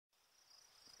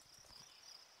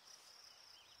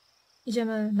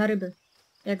Idziemy na ryby,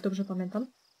 jak dobrze pamiętam.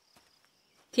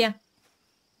 Tie.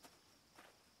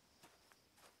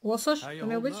 Łosoś to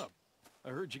miał być? I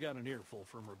heard you got an earful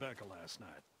from Rebecca last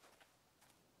night.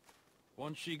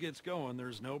 Once she gets going,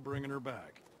 there's no bringing her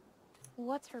back.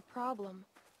 What's her problem?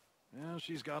 Yeah,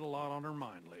 she's got a lot on her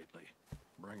mind lately.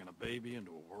 Bringing a baby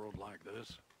into a world like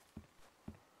this.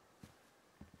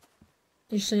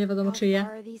 Jeszcze nie wiadomo How czyje.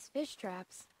 far are these fish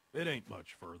traps? It ain't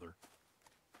much further.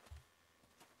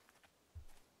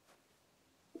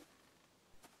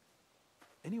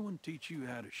 Anyone teach you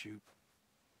how to shoot?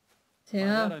 By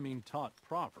that I mean taught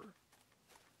proper.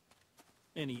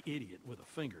 Any idiot with a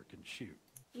finger can shoot.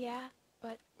 Yeah,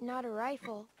 but not a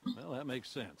rifle. Well, that makes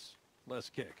sense. Less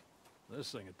kick.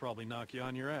 This thing would probably knock you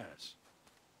on your ass.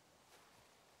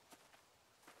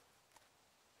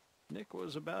 Nick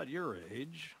was about your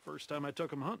age, first time I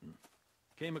took him hunting.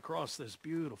 Came across this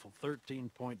beautiful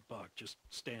 13-point buck just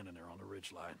standing there on the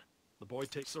ridgeline. The boy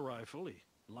takes the rifle, he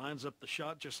lines up the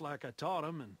shot just like I taught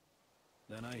him, and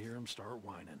then I hear him start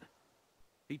whining.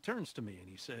 He turns to me and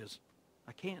he says,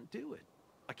 "I can't do it.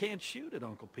 I can't shoot it,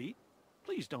 Uncle Pete.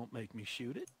 Please don't make me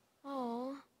shoot it."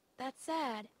 Oh, that's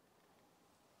sad.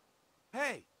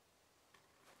 Hey!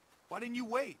 Why didn't you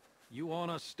wait? You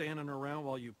want us standing around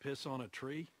while you piss on a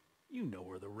tree? You know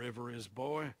where the river is,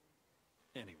 boy.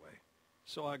 Anyway,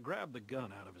 so I grabbed the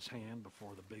gun out of his hand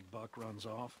before the big buck runs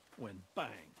off, when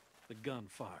bang, the gun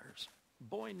fires.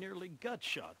 Boy nearly gut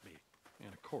shot me,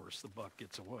 and of course the buck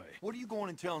gets away. What are you going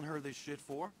and telling her this shit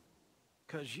for?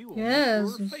 'Cause you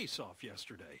almost blew her face off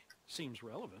yesterday. Seems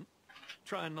relevant.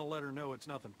 Trying to let her know it's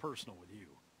nothing personal with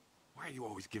you. Why are you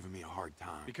always giving me a hard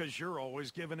time? Because you're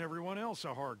always giving everyone else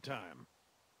a hard time.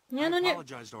 Nie, I no nie.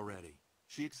 apologized already.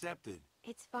 She accepted.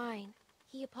 It's fine.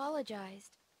 He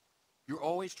apologized. You're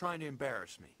always trying to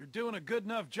embarrass me. You're doing a good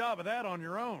enough job of that on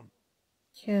your own.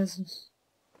 Jezus.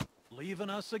 Leaving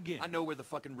us again. I know where the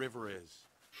fucking river is.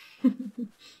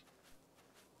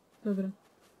 Dobra.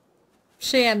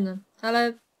 Przyjemny,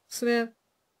 ale w sumie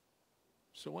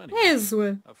So nie anyway, jest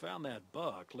zły. I found that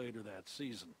buck later that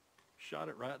season. Shot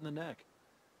it right in the neck.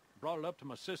 Brought it up to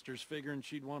my sister's figuring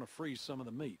she'd want to freeze some of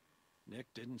the meat.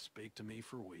 Nick didn't speak to me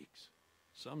for weeks.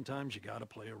 Sometimes you gotta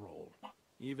play a role.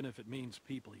 Even if it means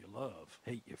people you love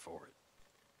hate you for it.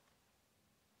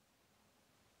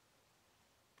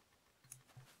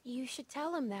 You should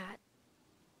tell him that.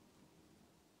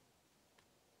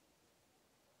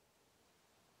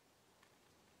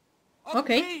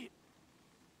 Okej.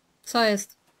 Co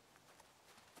jest?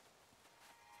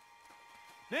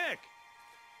 Nick!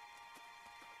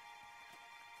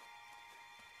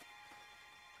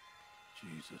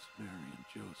 Jesus, Mary and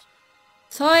Joseph.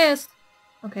 Co jest?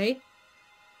 Okej.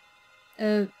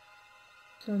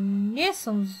 To nie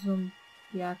są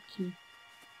zombiaki.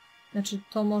 Znaczy,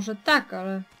 to może tak,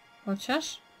 ale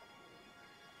chociaż...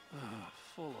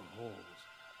 Full of holes.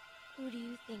 Who do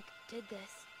you think did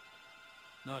this?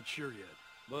 Not sure yet,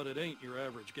 but it ain't your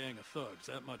average gang of thugs,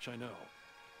 that much I know.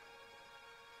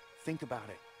 Think about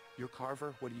it. You're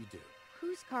Carver, what do you do?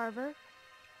 Who's Carver?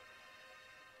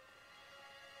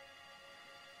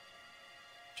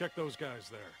 Check those guys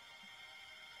there.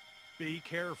 Be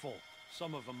careful.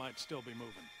 Some of them might still be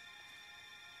moving.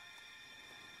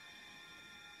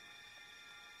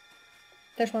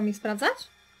 Też mam ich sprawdzać?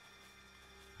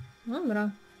 Dobra.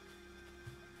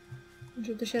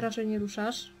 Czyli ty się raczej nie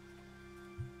ruszasz.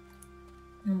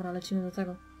 Dobra, lecimy do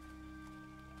tego.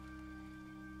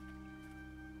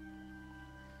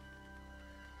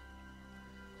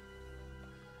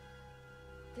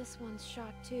 This one's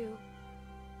shot too.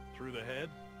 Through the head?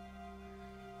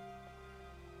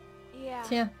 Yeah.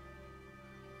 Cie.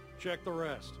 Check the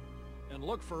rest. And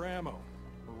look for ammo.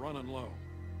 We're running low.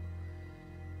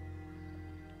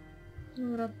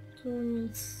 Dobra, tu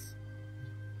nic...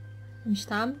 Iść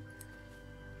tam?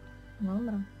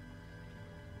 Dobra.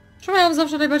 Czemu ja mam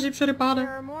zawsze najbardziej przerypane?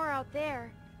 There are more out there.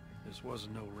 This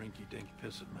wasn't no rinky-dink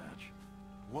pissing match.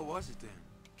 What was it then?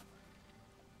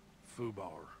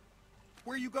 Foobar.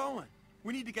 Where are you going?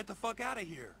 We need to get the fuck out of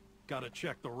here. Gotta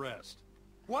check the rest.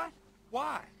 What?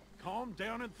 Why? Calm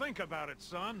down and think about it,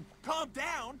 son. Calm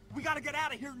down! We gotta get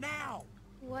out of here now!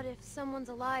 What if someone's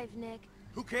alive, Nick?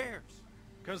 Who cares?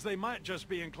 Because they might just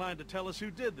be inclined to tell us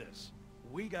who did this.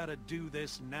 We gotta do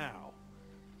this now.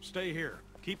 Stay here.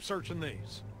 Keep searching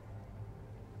these.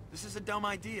 This is a dumb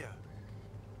idea.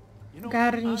 You know, I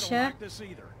Garnij don't się. like this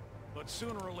either. But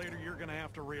sooner or later you're gonna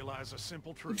have to realize a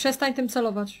simple I truth. przestań tym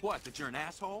celować. What, that you're an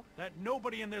asshole? That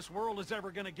nobody in this world is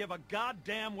ever gonna give a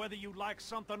goddamn whether you like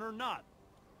something or not.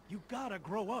 You gotta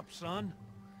grow up, son.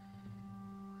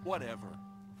 Whatever.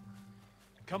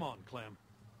 Come on, Clem.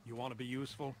 You wanna be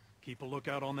useful? Keep a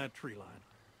lookout on that tree line.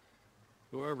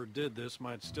 Whoever did this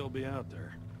might still be out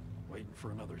there, waiting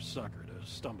for another sucker to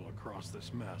stumble across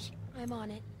this mess. I'm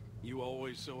on it. You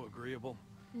always so agreeable?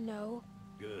 No.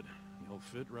 Good. You'll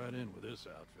fit right in with this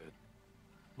outfit.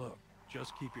 Look,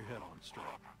 just keep your head on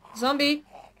straight. Zombie!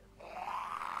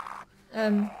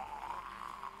 Same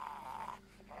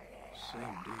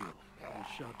deal. All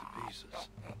shot to pieces.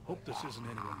 Hope this isn't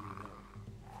anyone you know.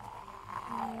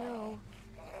 No.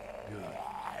 Good.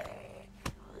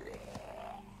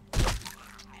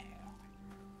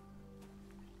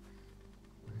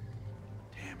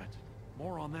 Damn it.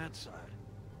 More on that side.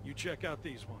 You check out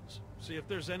these ones. See if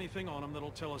there's anything on them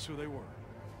that'll tell us who they were.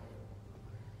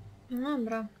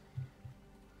 Dobra.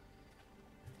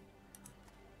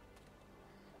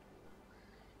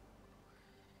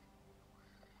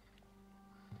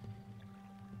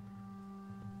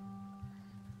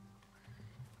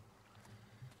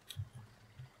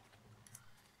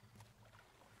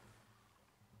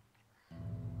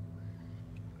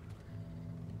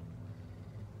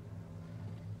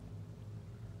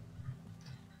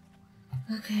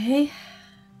 Okej.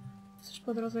 Coś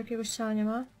po drodze jakiegoś ciała nie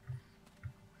ma?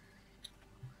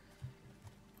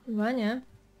 Chyba nie.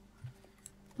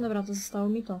 Dobra, to zostało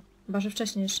mi to. Chyba, że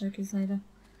wcześniej jeszcze jakieś znajdę.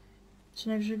 Czy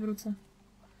najwyżej wrócę.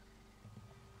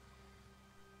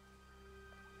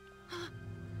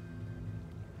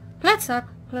 Plecak!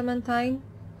 Clementine.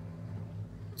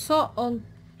 Co on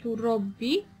tu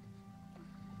robi?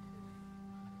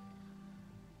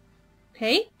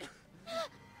 Okej.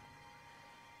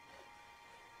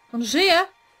 On żyje!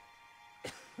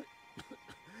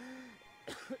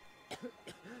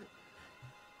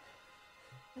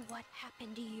 What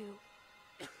happened to you?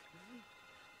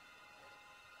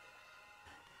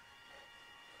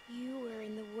 You were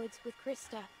in the woods with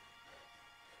Krista.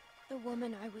 The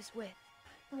woman I was with.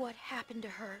 What happened to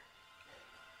her?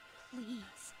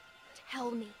 Please,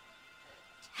 tell me.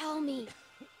 Tell me.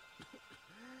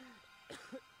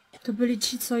 To byli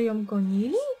ci, co ją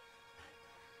gonili?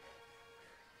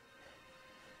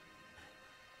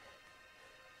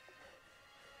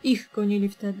 Ich gonili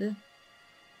wtedy.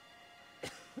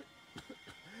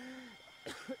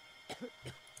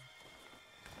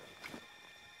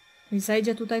 I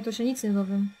zajdzie tutaj, to się nic nie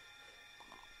dowiem.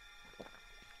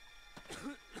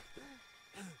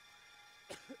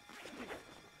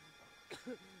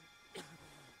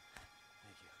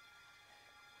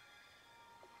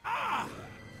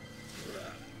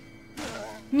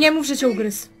 Nie mów, że cię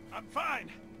ugryzł. I'm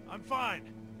fine. I'm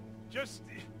fine.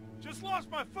 Just lost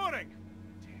my footing.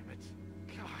 Damn it.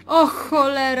 God. O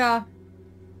cholera!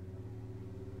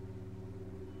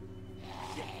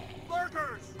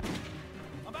 Lurkers!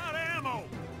 I'm out of ammo.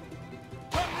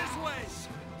 Come this way.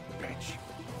 Bitch.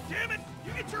 Damn it!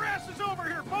 You get your asses over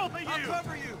here, both of you. I'll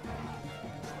cover you.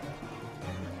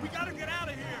 We gotta get out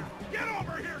of here. Get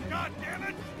over here, God damn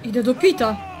it! Idę do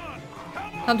Pita.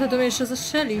 Come on! Tamte to mnie jeszcze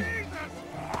zastrzeli.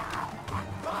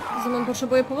 Zimon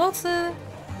potrzebuje pomocy.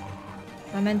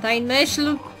 Clementine,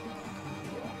 myśl.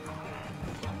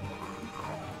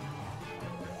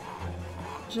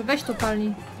 Że weź to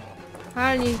palni.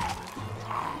 Palni.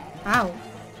 Au.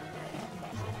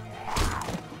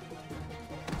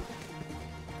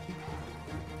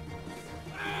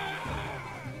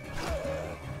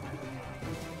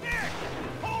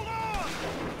 Hold on!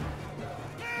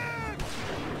 Nick!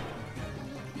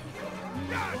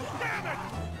 God damn it!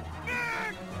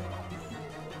 Nick!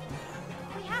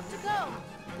 We have to go.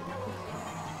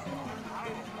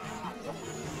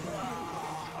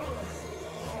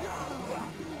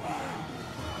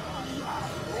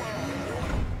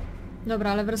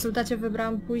 Dobra, ale w rezultacie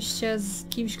wybrałam pójście z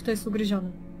kimś, kto jest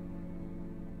ugryziony.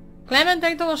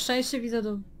 Clementine to ma szczęście, widzę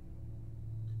do...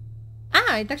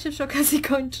 A, i tak się przy okazji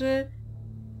kończy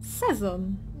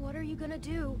sezon. What are you gonna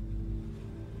do?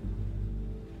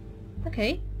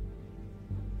 Okej.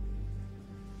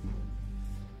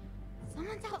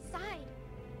 Someone's outside.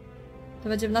 To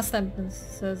będzie w następnym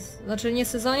sezonie. Znaczy nie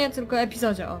sezonie, tylko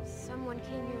epizodzie, o. Someone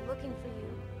came here looking for you.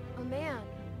 A man.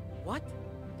 What?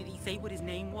 Did he say what his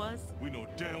name was? We know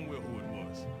damn well who it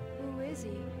was. Who is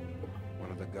he?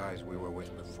 One of the guys we were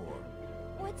with before.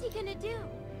 What's he gonna do?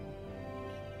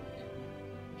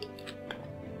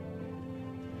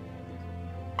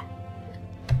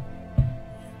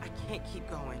 I can't keep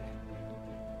going.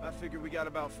 I figure we got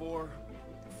about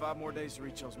 5 more days to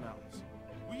reach those mountains.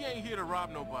 We ain't here to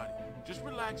rob nobody. Just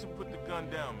relax and put the gun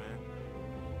down, man.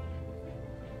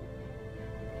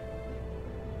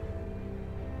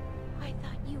 I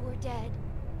thought you were dead.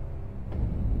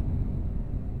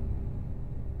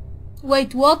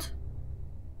 Wait, what?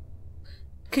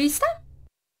 Krista?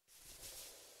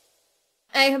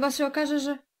 Ej, chyba się okaże,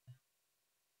 że...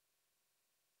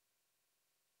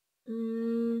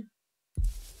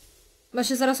 Chyba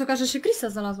się zaraz okaże, że się Chrisa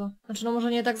znalazła. Znaczy, no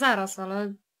może nie tak zaraz,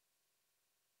 ale...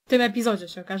 W tym epizodzie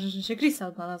się okaże, że się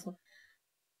Chrisa znalazła.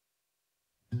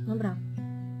 Dobra.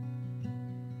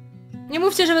 Nie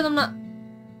mówcie, że będą na...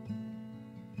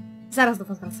 Zaraz do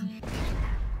was wracam.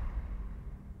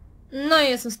 No i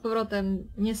jestem z powrotem.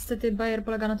 Niestety bajer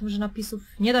polega na tym, że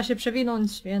napisów nie da się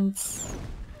przewinąć, więc...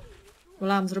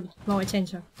 Wolałam zrobić małe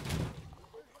cięcia.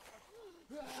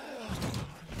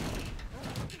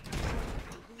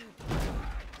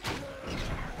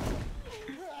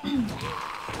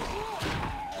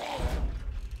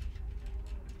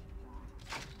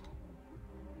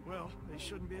 Well, they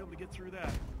shouldn't be able to get through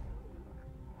that.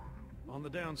 On the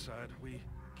downside, we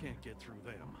can't get through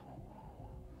them.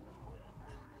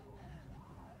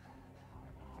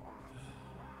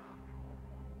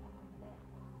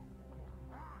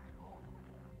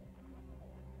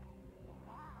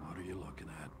 What are you looking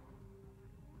at?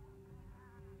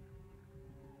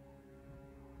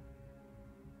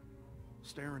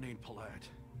 Staring ain't polite.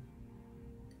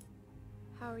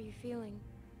 How are you feeling?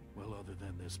 Well, other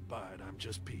than this bite, I'm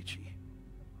just peachy.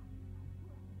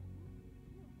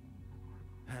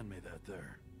 Hand me that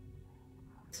there.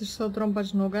 Chcesz sobie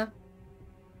odrąbać nogę?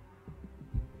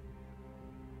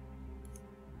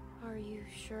 Are you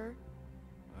sure?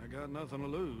 I got nothing to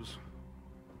lose.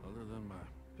 Other than my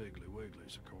piggly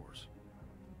wigglies, of course.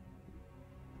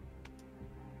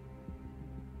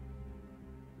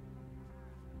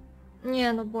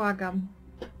 Nie, no błagam.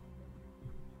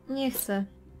 Nie chcę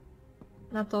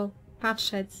na to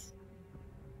patrzeć.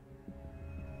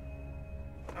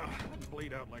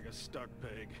 Bleed out like a stuck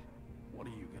pig. What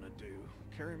are you gonna do?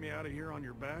 Carry me out of here on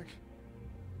your back?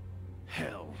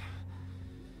 Hell.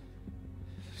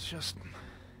 Just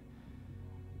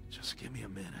give me a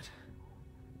minute.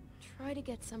 Try to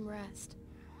get some rest.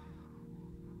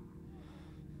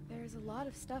 There's a lot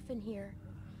of stuff in here.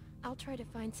 I'll try to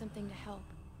find something to help.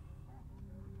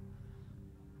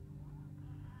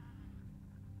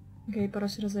 Okej, pora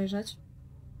się rozejrzeć.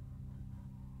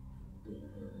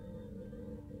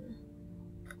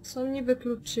 Są niby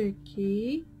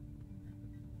kluczyki.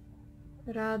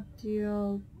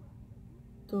 Radio...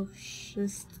 To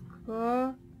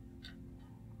wszystko.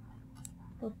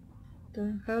 What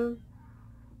the hell?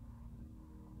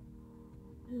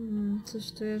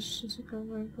 Coś tu jeszcze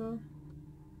ciekawego.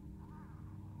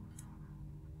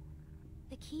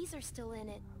 The keys are still in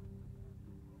it.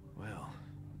 Well,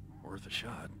 worth a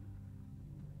shot.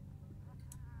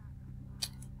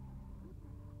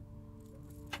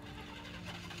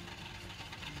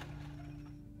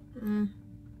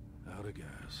 Out of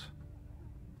gas.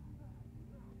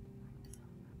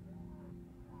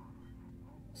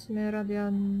 W sumie radia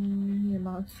nie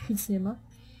ma, nic nie ma.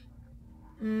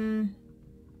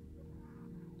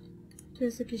 Tu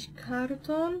jest jakiś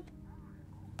karton.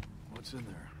 What's in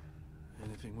there?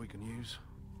 Anything we can use?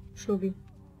 Szlugi.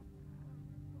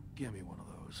 Give me one of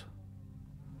those.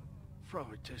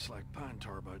 Probably tastes like pine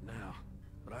tar by now,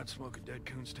 but I'd smoke a dead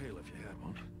coon's tail if you had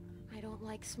one. I don't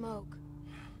like smoke.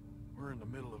 We're in the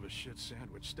middle of a shit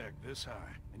sandwich stacked this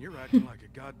high, and you're acting like a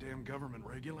goddamn government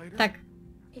regulator? Tak.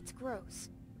 It's gross.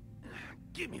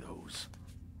 Give me those.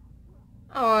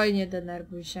 Oj, nie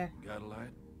denerwuj się. Got a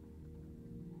light?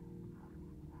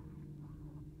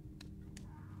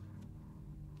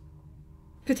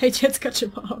 Pytaj dziecka, czy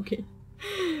ma ogień.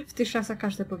 W tych czasach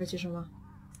każdy powie ci, że ma.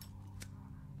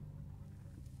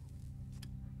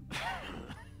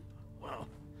 Well,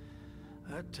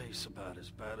 that tastes about as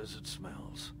bad as it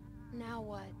smells. Now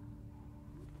what?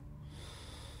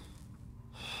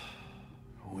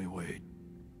 We wait.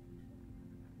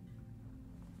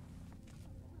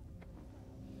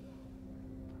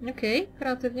 Okej,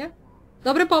 kreatywnie.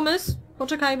 Dobry pomysł.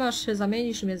 Poczekajmy, aż się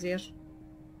zamienisz i mnie zjesz.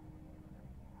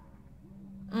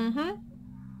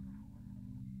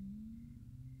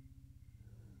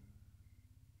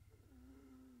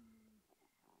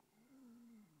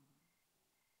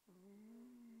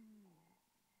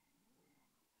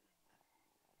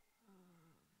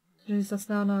 Że jest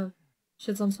zasnęła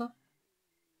siedząca?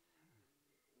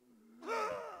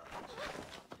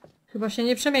 Chyba się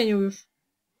nie przemienił już.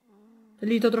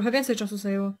 Li to trochę więcej czasu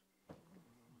zajęło.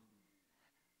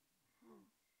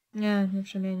 Nie, nie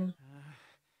przemienił.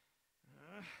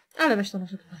 Ale weź to na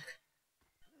wypadek.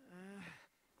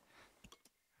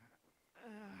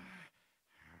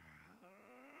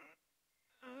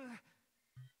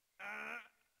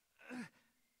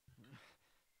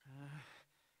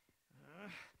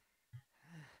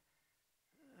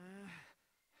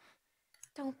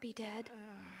 Don't be dead.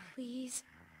 Please.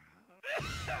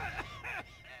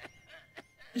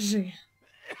 Żyje.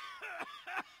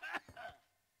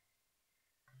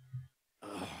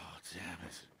 Oh, damn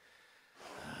it.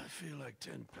 I feel like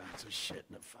 10 pounds of shit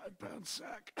in a 5-pound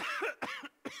sack.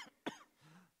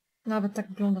 Nawet tak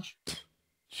wyglądasz.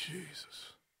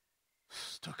 Jesus.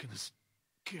 Stuck in this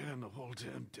can the whole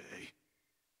damn day.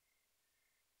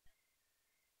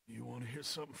 You want to hear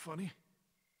something funny?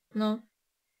 No.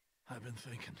 I've been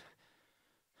thinking,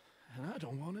 and I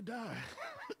don't want to die.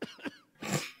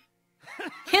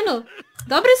 Nie no,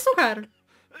 dobry suchar.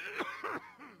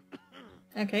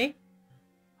 Okej.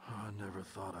 I never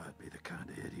thought I'd be the kind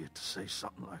of idiot to say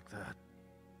something like that.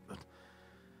 But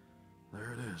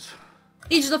there it is.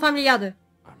 Idź do familiady.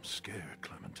 I'm scared,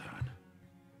 Clementine.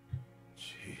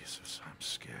 Jesus, I'm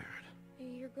scared.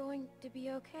 You're going to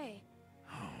be okay.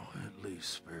 Oh, at least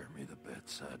spare me the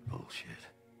bedside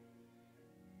bullshit.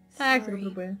 Tak, Sorry.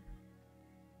 tylko próbuję.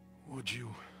 Would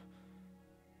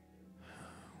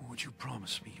you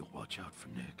promise me you'll watch out for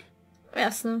Nick?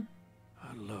 Jasne.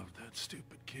 I love that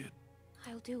stupid kid.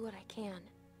 I'll do what I can.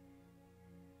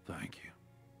 Thank you.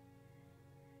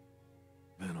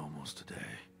 Been almost a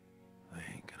day.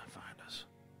 They ain't gonna find us.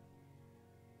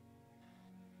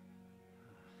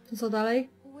 To co dalej?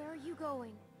 Where are you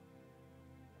going?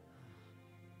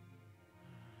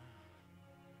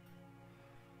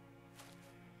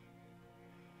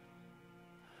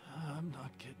 I'm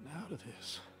not getting out of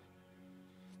this.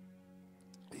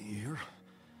 You're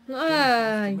No gonna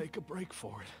have to ej. make a break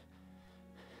for it.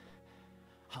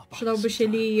 I'll buy you Przydałby some się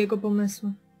time. Lee i jego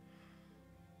pomysły.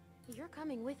 You're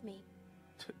coming with me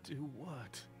To do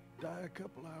what? Die a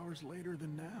couple hours later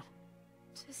than now?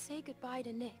 to say goodbye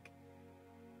to Nick.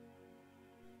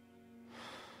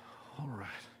 All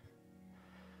right.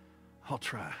 I'll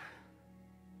try.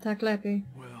 Tak lepiej.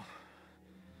 Well,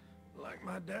 like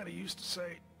my daddy used to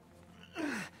say,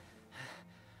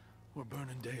 we're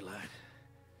burning daylight.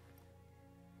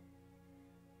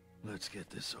 Let's get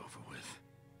this over with.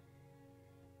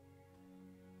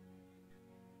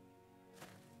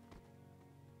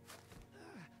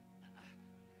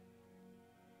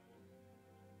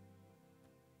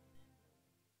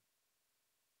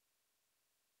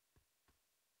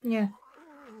 Nie.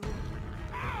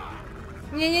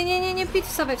 Nie, Pete,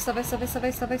 wstawaj. Ain't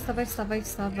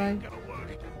gonna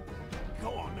work. Go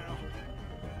on now.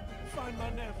 Find my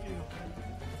nephew.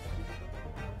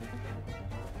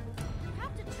 You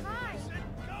have to try. Said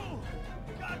go!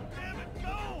 God damn it,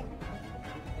 go!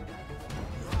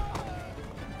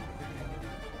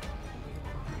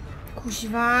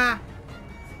 Kuźwa!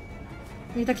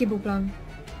 Nie taki był plan.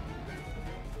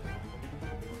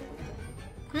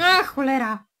 A,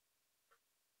 cholera!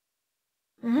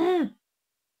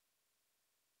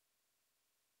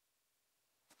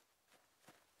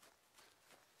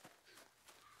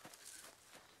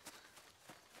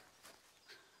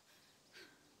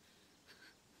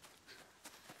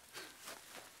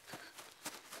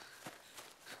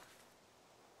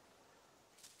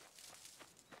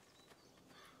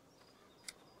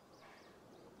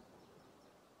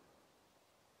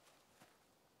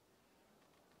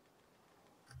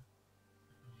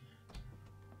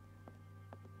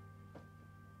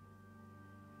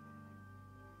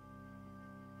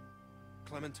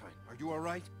 Clementine, are you all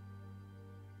right?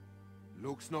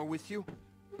 Luke's not with you?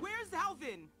 Where's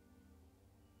Alvin?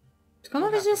 Skąd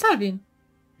on wie, że jest Alvin?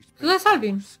 He's To jest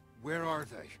Alvin. hours. Where are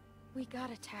they? We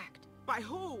got attacked. By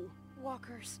who?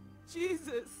 Walkers.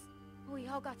 Jesus. We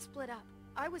all got split up.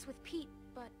 I was with Pete,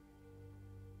 but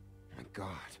My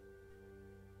God.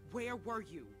 Where were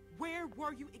you? Where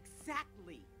were you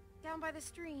exactly? down by the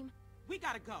stream. We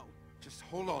gotta go. Just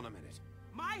hold on a minute.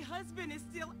 My husband is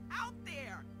still out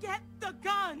there. Get the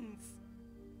guns.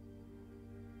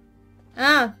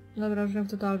 A! Dobra, już wiem,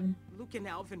 kto to Alvin. Luke and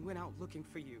Alvin went out looking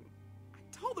for you. I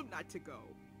told them not to go.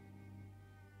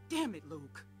 Damn it,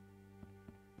 Luke.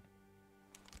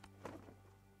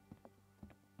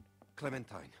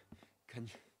 Clementine,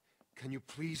 can you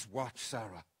please watch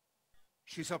Sarah?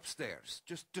 She's upstairs.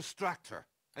 Just distract her.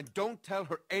 And don't tell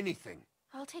her anything.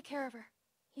 I'll take care of her.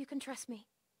 You can trust me.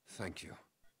 Thank you.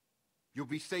 You'll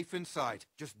be safe inside.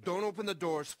 Just don't open the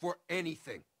doors for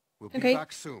anything. We'll be Okay.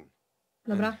 back soon.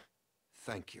 Dobra. And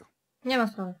thank you. Nie ma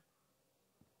sprawy.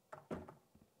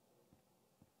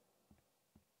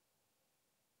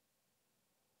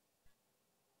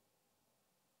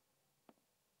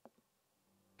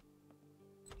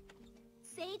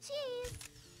 Say cheese!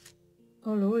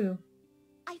 O luju.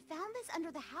 I found this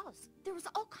under the house. There was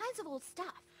all kinds of old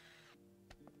stuff.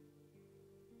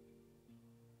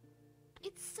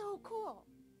 It's so cool.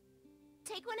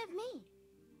 Take one of me.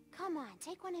 Come on,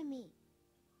 take one of me.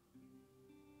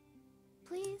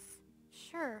 please?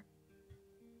 Sure.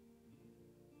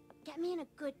 Get me in a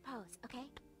good pose, okay?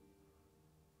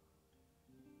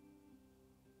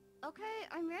 Okay,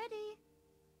 I'm ready.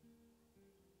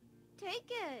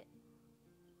 Take it.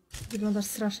 Wyglądasz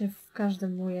strasznie w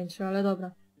każdym ujęciu, ale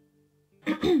dobra.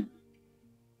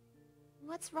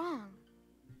 What's wrong?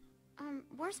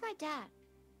 Where's my dad?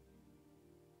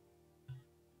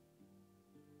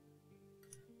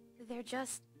 They're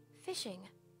just fishing.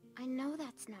 I know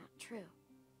that's not true.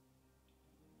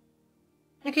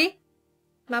 Jaki?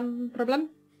 Mam problem?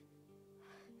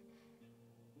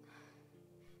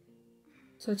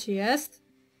 Co ci jest?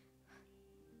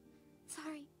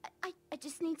 Sorry, I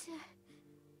just need to...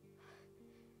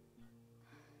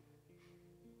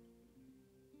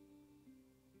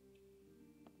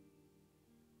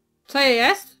 Co jej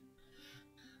jest?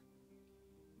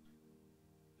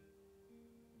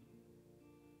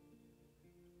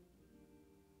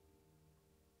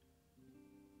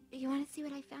 You want to see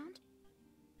what I found?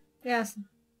 Jasne.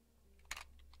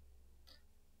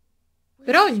 Will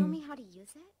you show Broń! me how to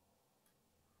use it?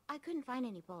 I couldn't find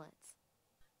any bullets.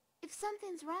 If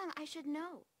something's wrong, I should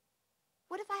know.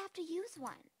 What if I have to use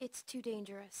one? It's too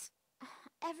dangerous.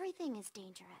 Everything is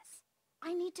dangerous.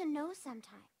 I need to know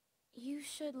sometime. You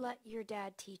should let your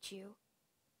dad teach you.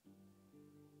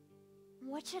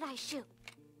 What should I shoot?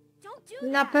 Don't do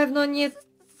Na that! pewno nie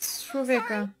z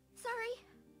człowieka. Sorry.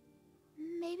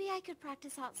 Maybe I could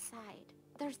practice outside.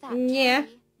 There's that Nie.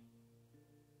 tree.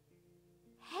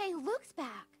 Hey, Luke's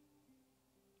back.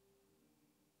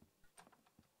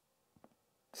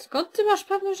 Skąd ty masz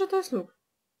pewność, że to jest Luke?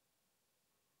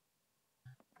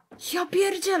 Ja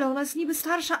pierdzielę, ona jest niby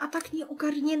starsza, a tak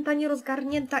nieogarnięta,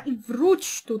 nierozgarnięta i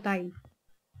wróć tutaj.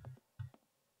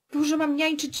 Boże, mam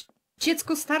niańczyć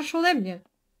dziecko starsze ode mnie.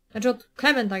 Znaczy od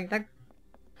Clementine, tak?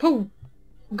 Pum!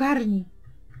 Ogarnij.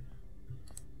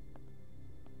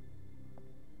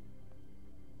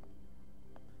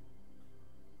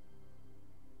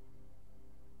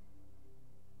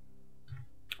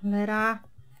 Cholera.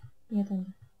 Nie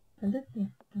tędy. Tędy?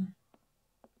 Nie. Tędy.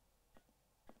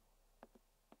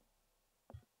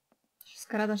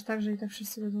 Skradasz tak, że i tak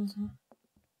wszyscy wiedzą co.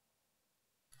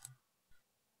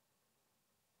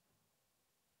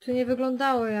 To nie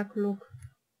wyglądało jak Luke.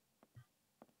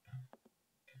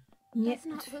 Nie. That's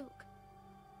not Luke.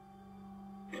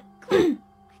 Clem,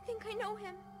 I think I know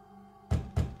him.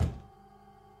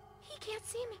 He can't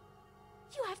see me.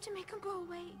 You have to make him go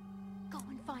away. Go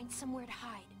and find somewhere to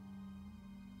hide.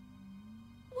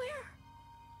 Where?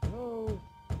 Oh.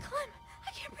 Clem,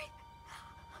 I can't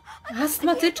breathe.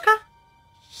 Astmatyczka?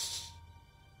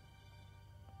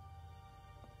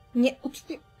 Nie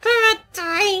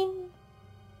otwieraj!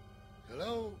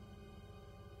 Hello?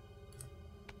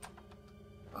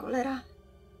 Cholera.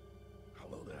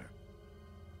 Hello there.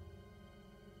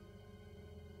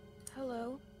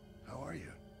 Hello. How are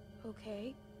you?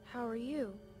 Okay. How are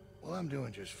you? Well, I'm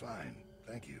doing just fine,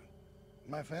 thank you.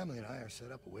 My family and I are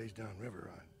set up a ways downriver.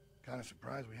 I'm kind of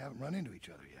surprised we haven't run into each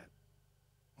other yet.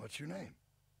 What's your name?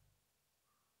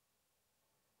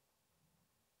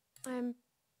 I'm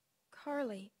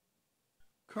Carly.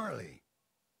 Carly.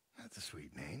 That's a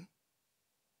sweet name.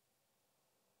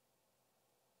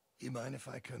 You mind if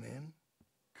I come in,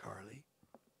 Carly?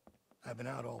 I've been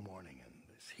out all morning and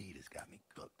this heat has got me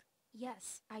cooked.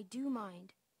 Yes, I do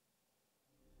mind.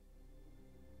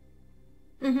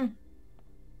 Mhm.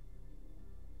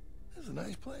 This is a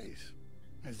nice place.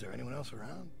 Is there anyone else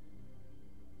around?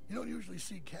 You don't usually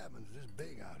see cabins this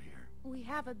big out here. We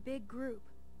have a big group.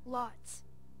 Lots.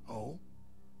 Oh?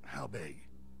 How big?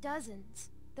 Dozens.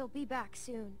 They'll be back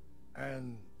soon.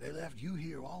 And they left you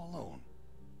here all alone.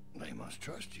 They must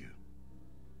trust you.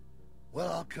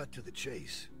 Well, I'll cut to the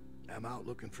chase. I'm out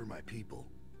looking for my people.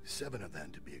 7 of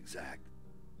them, to be exact.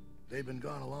 They've been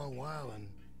gone a long while, and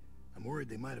I'm worried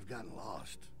they might have gotten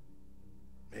lost.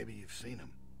 Maybe you've seen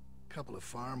them. A couple of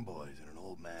farm boys and an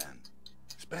old man.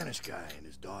 Spanish guy and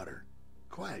his daughter.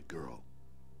 Quiet girl.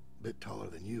 Bit taller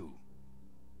than you.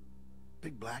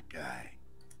 Big black guy.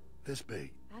 This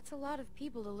big. That's a lot of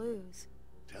people to lose.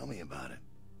 Tell me about it.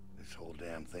 This whole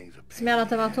damn thing's a pain Zmiana in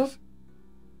the tematu. ass.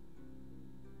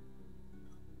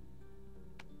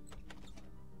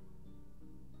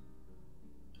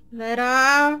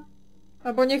 Vera!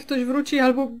 Albo niech ktoś wróci,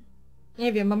 albo...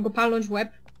 Nie wiem, mam go palnąć w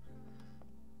łeb.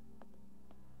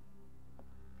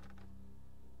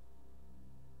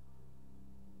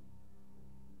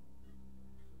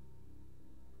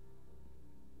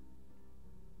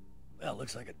 Well,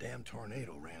 looks like a damn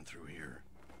tornado ran through here.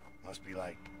 Must be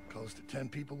like close to 10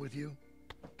 people with you?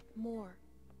 More.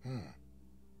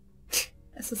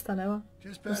 Ja się stanęła.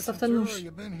 Just Zostaw passing ten through, nóż. or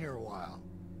you been here a while?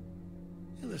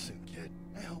 Hey, listen, kid.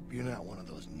 I hope you're not one of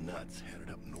those nuts headed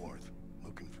up north,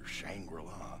 looking for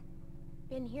Shangri-La.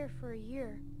 Been here for a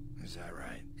year. Is that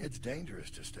right? It's dangerous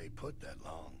to stay put that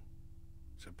long.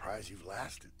 Surprised you've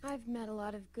lasted. I've met a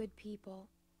lot of good people.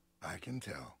 I can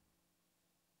tell.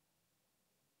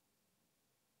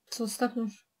 Zostaw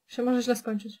nóż. Się może źle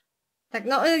skończyć. Tak,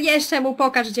 no jeszcze mu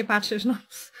pokaż, gdzie patrzysz, no.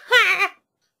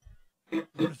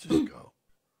 Where does this go?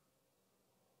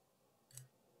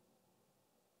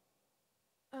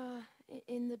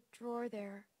 In the drawer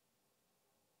there.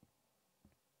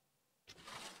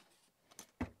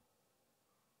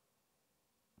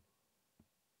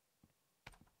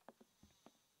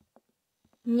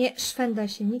 Nie szwendaj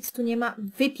się, nic tu nie ma,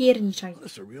 wypierniczaj. Well,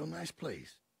 it's a real nice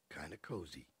place. Kinda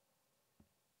cozy.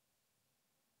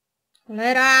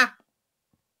 Cholera!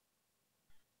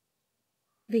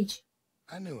 Wyjdź.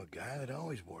 I knew a guy that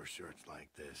always wore shirts like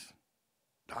this.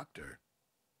 Doctor.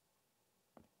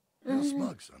 Real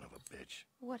smug son of a bitch.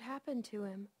 What happened to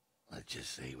him? Let's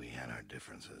just say we had our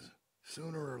differences.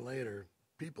 Sooner or later,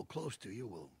 people close to you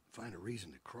will find a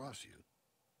reason to cross you.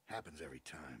 Happens every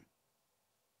time.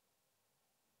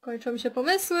 Kończą mi się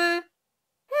pomysły.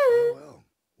 Oh well,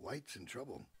 White's in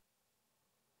trouble.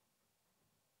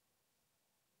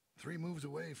 3 moves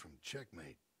away from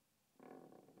checkmate.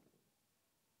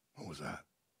 What was that?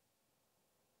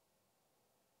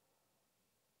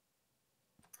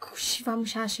 Kuźwa,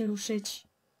 musiała się ruszyć.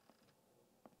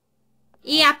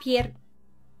 I ja pier...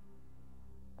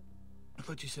 I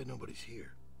thought you said nobody's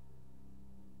here.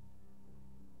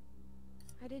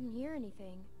 I didn't hear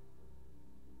anything.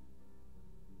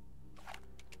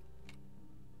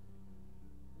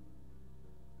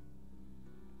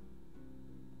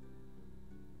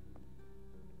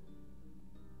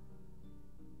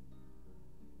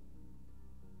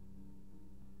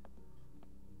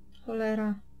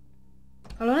 Cholera.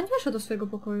 Ale ona nie weszła do swojego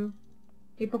pokoju.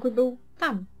 Jej pokój był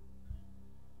tam.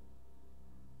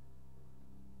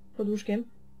 Pod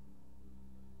łóżkiem.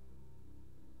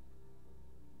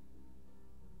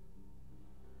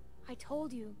 I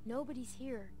told you, nobody's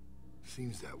here.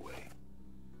 Seems that way.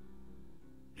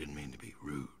 Didn't mean to be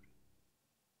rude.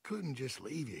 Couldn't just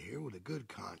leave you here with a good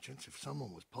conscience if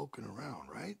someone was poking around,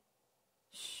 right?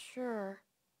 Sure.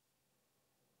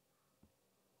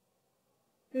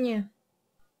 Nie.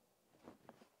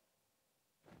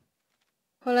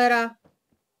 Cholera.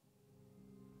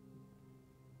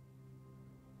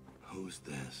 Who's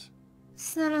this?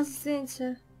 Znalazł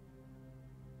zdjęcie.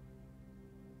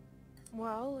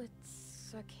 Well,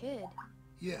 it's a kid.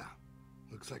 Yeah.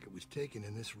 Looks like it was taken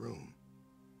in this room.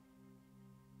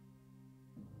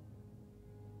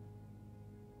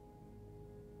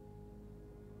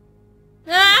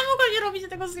 Mogę nie robić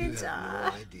tego You zdjęcia.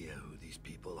 have no idea who these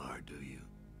people are, do you?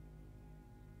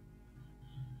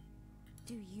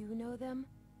 Do you know them?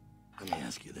 Let me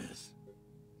ask you this.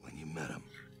 When you met them,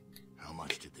 how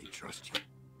much did they trust you?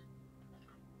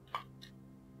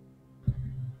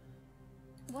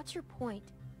 What's your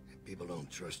point? If people don't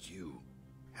trust you,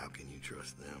 how can you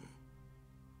trust them?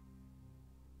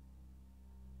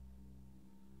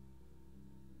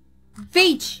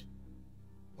 Wyjdź!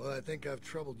 Well, I think I've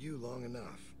troubled you long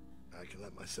enough. I can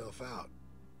let myself out.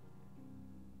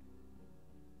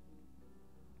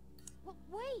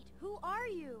 Wait, who are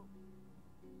you?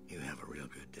 You have a real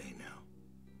good day now.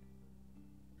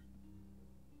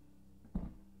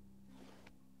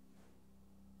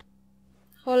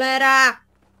 Cholera!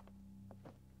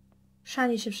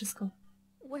 Szanie się wszystko.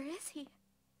 Where is he?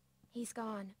 He's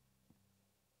gone.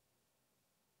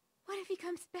 What if he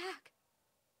comes back?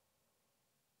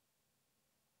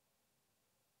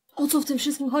 O co w tym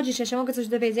wszystkim chodzi? Czy ja się mogę coś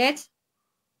dowiedzieć?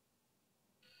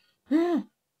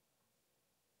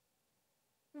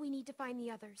 We need to find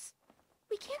the others.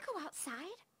 We can't go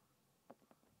outside.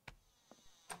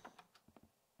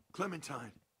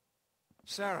 Clementine.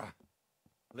 Sarah.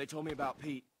 They told me about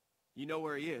Pete. You know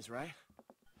where he is, right?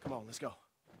 Come on, let's go.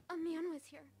 A man was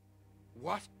here.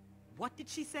 What? What did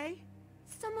she say?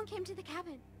 Someone came to the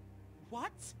cabin.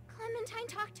 What? Clementine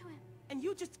talked to him. And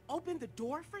you just opened the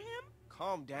door for him?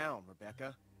 Calm down,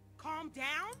 Rebecca. Calm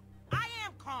down? I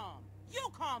am calm.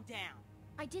 You calm down.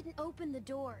 I didn't open the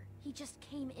door. He just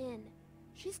came in.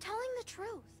 She's telling the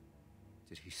truth.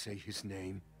 Did he say his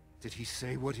name? Did he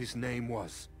say what his name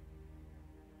was?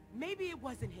 Maybe it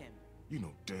wasn't him. You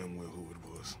know damn well who it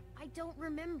was. I don't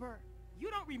remember.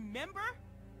 You don't remember?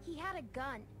 He had a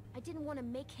gun. I didn't want to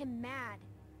make him mad.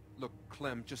 Look,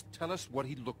 Clem, just tell us what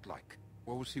he looked like.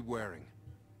 What was he wearing?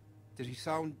 Did he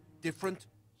sound different?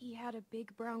 He had a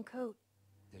big brown coat.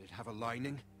 Did it have a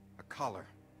lining? A collar?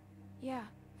 Yeah,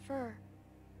 fur.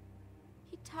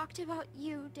 He talked about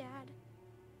you, Dad.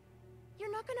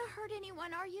 You're not gonna hurt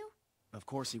anyone, are you? Of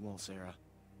course he won't, Sarah.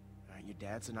 Your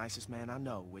dad's the nicest man I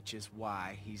know, which is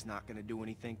why he's not gonna do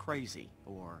anything crazy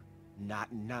or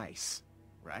not nice,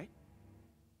 right?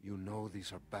 You know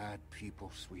these are bad people,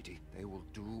 sweetie. They will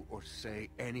do or say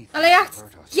anything Ale ja, to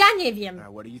hurt us. ja nie wiem.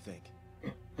 What do you think?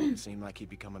 It seemed like he'd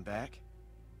be coming back.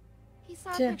 He saw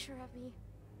a Gdzie? picture of me.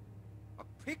 A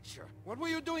picture? What were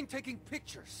you doing taking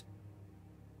pictures?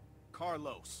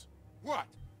 Carlos, What?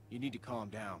 you need to calm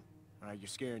down. Alright, you're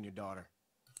scaring your daughter.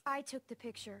 I took the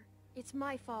picture. It's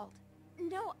my fault.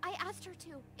 No, I asked her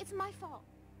to. It's my fault.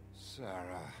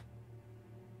 Sarah.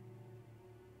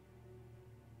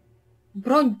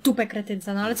 Broń dupę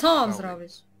kretynca, no ale co mam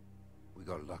zrobić? We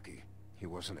got lucky. He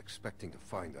wasn't expecting to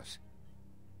find us.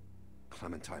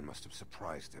 Clementine must have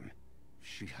surprised him.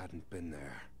 She hadn't been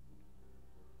there.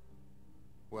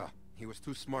 Well, he was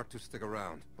too smart to stick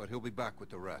around, but he'll be back with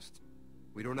the rest.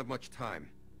 We don't have much time.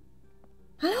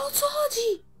 Ale o co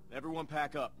chodzi? Everyone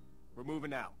pack up. We're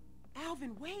moving out.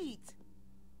 Alvin, wait!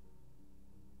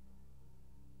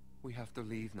 We have to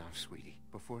leave now, sweetie,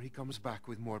 before he comes back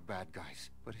with more bad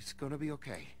guys. But it's gonna be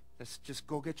okay. Let's just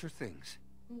go get your things.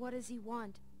 What does he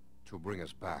want? To bring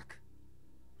us back.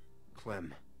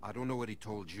 Clem, I don't know what he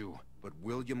told you, but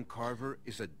William Carver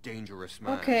is a dangerous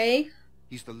man. Okej.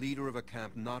 He's the leader of a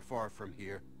camp not far from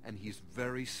here, and he's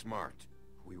very smart.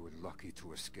 We were lucky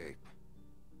to escape.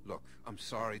 Look, I'm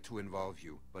sorry to involve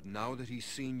you, but now that he's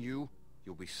seen you,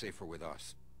 you'll be safer with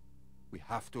us. We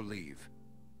have to leave.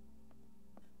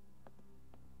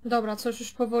 Dobra, coś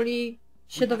już powoli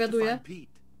się dowiaduję.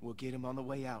 Pete. We'll get him on the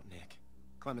way out, Nick.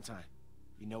 Clementine,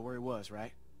 you know where he was,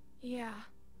 right? Yeah.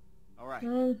 All right.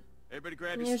 No, Everybody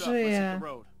grab nie your stuff. Let's hit żyje. the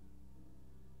road.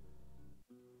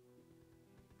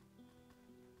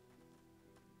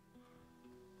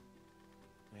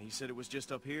 Now, you said it was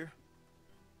just up here?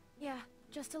 Yeah,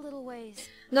 just a little ways.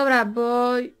 Dobra,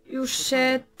 bo już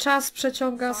się czas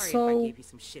przeciąga, są...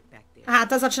 Aha,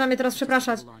 to zaczyna mnie teraz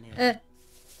przepraszać.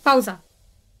 Pauza.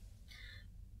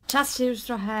 Czas się już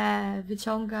trochę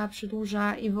wyciąga,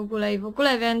 przedłuża i w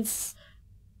ogóle, więc...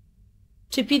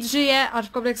 Czy Pete żyje?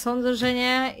 Aczkolwiek sądzę, że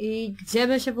nie. I gdzie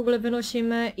my się w ogóle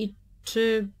wynosimy? I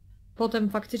czy potem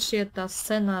faktycznie ta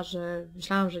scena, że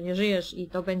myślałam, że nie żyjesz i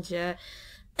to będzie...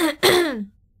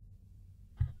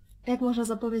 Jak można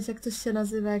zapomnieć, jak coś się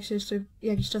nazywa, jak się jeszcze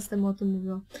jakiś czas temu o tym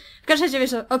mówiło. W każdym razie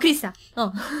wiesz, o Krista.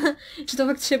 O, czy to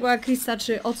faktycznie była Krista,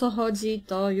 czy o co chodzi,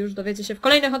 to już dowiecie się w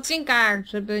kolejnych odcinkach,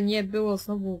 żeby nie było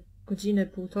znowu godziny,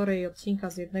 półtorej odcinka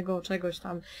z jednego czegoś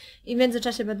tam. I w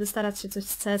międzyczasie będę starać się coś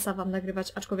z CS-a wam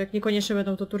nagrywać, aczkolwiek niekoniecznie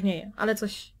będą to turnieje, ale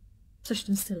coś w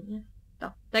tym stylu, nie?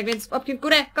 No. Tak więc łapki w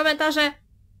górę, komentarze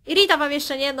i Rita wam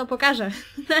jeszcze nie jedno pokaże.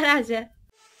 Na razie.